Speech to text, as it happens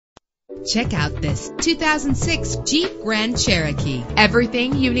Check out this 2006 Jeep Grand Cherokee.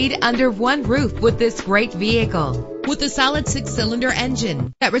 Everything you need under one roof with this great vehicle. With a solid 6-cylinder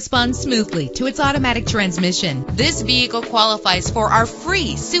engine that responds smoothly to its automatic transmission, this vehicle qualifies for our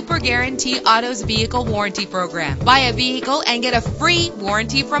free Super Guarantee Autos Vehicle Warranty Program. Buy a vehicle and get a free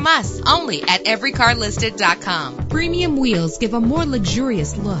warranty from us only at everycarlisted.com. Premium wheels give a more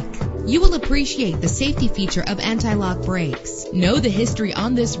luxurious look. You will appreciate the safety feature of anti-lock brakes. Know the history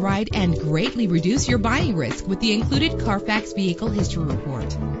on this ride and greatly reduce your buying risk with the included Carfax Vehicle History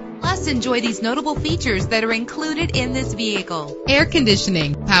Report. Plus, enjoy these notable features that are included in this vehicle: air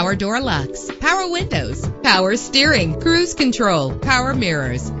conditioning, power door locks, power windows, power steering, cruise control, power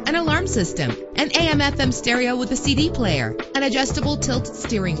mirrors, an alarm system, an AM/FM stereo with a CD player, an adjustable tilt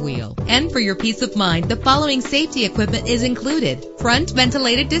steering wheel. And for your peace of mind, the following safety equipment is included: front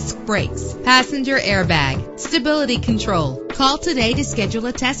ventilated disc brakes, passenger airbag, stability control. Call today to schedule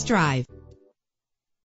a test drive.